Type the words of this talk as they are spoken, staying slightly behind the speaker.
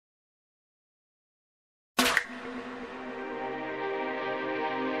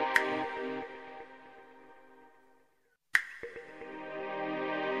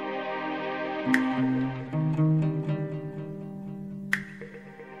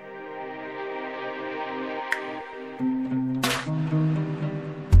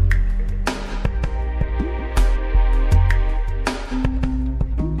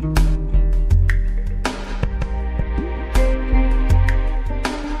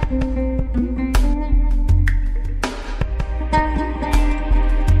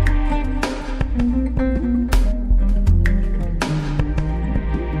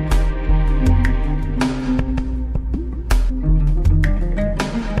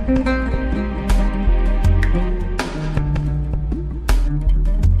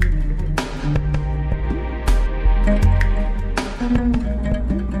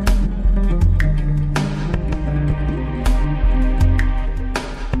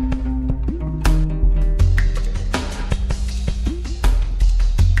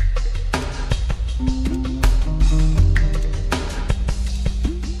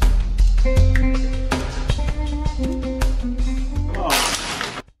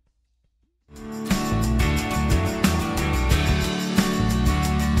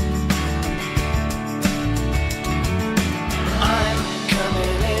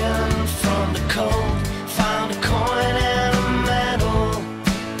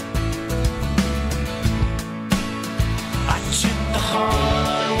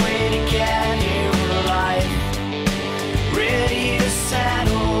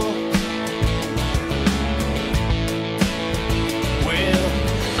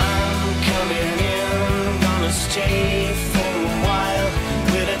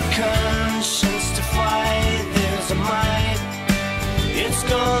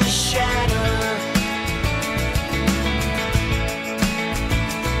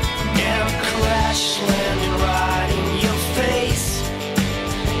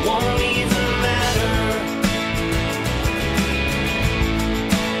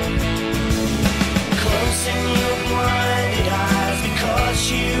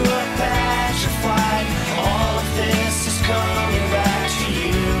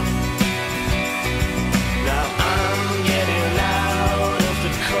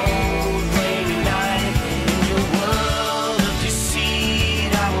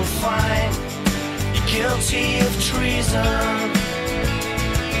will find you guilty of treason.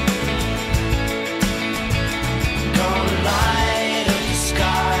 Gonna light up the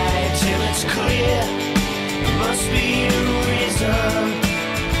sky till it's clear. There must be a reason.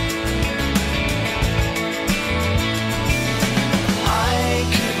 I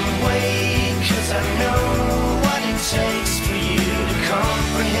couldn't wait, 'cause I know what it takes for you to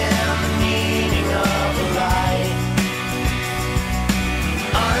comprehend the meaning of a lie.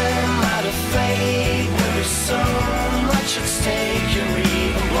 I'm out of faith when there's so much at stake. You're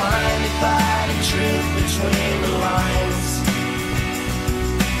even blinded by the truth between the lines.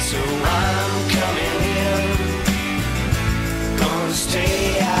 So I'm coming in, gonna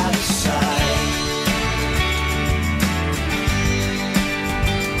stay out of sight.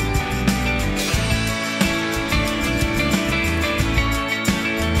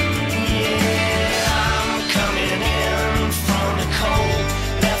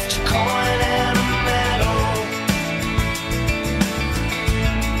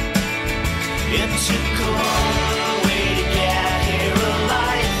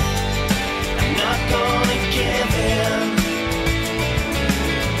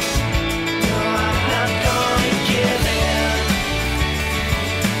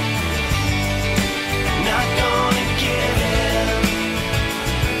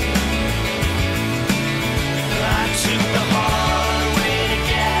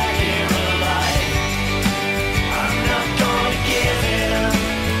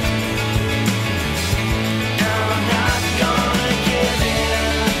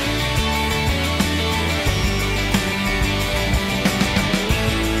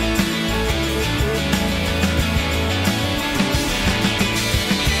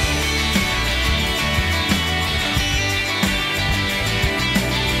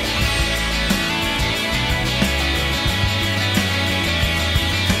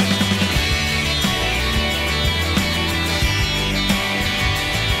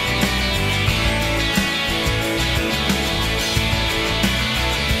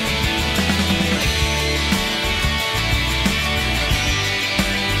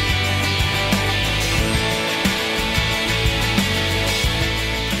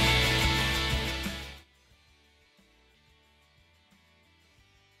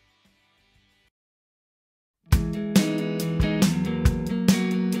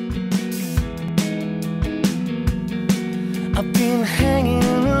 I've been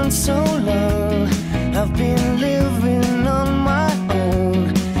hanging on so long, I've been living on my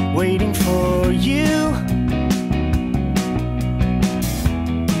own, waiting for you.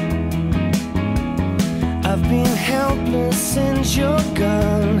 I've been helpless since you're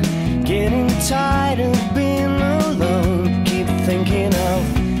gone, getting tired of being alone, keep thinking of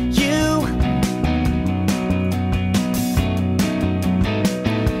you.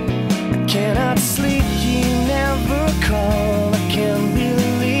 I cannot sleep, you never call. I can't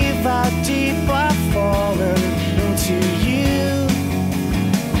believe how deep I've fallen into you.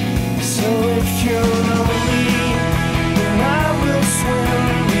 So if you're lonely, then I will swim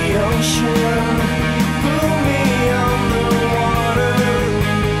the ocean. Pull me on the water,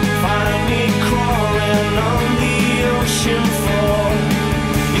 find me crawling on the ocean floor.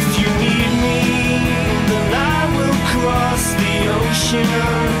 If you need me, then I will cross the ocean,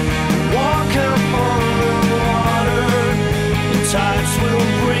 walk up on the water. The tides will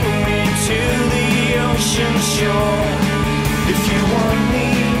bring me to the ocean shore. If you want me,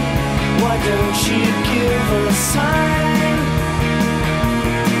 why don't you give a sign?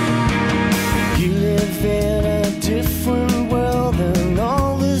 You live in a different world, and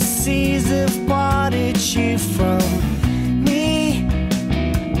all the seas have parted you from me.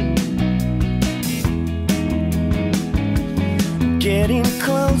 Getting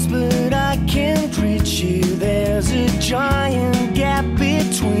close, but I can't reach you. There's a giant gap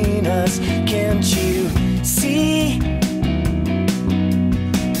between us, can't you see?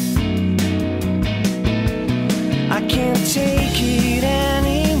 I can't take it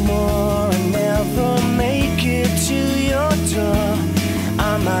anymore, I'll never make it to your door.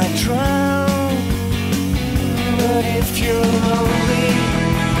 I might drown, but if you're lonely,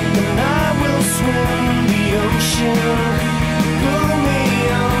 then I will swim the ocean. Pull me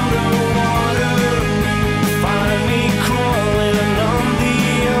on the water, find me crawling on the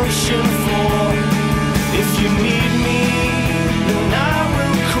ocean floor. If you need me,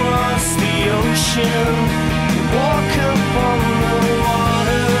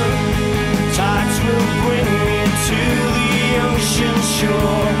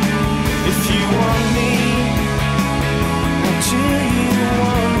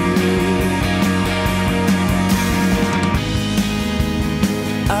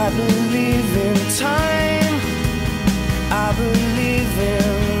 believe in time.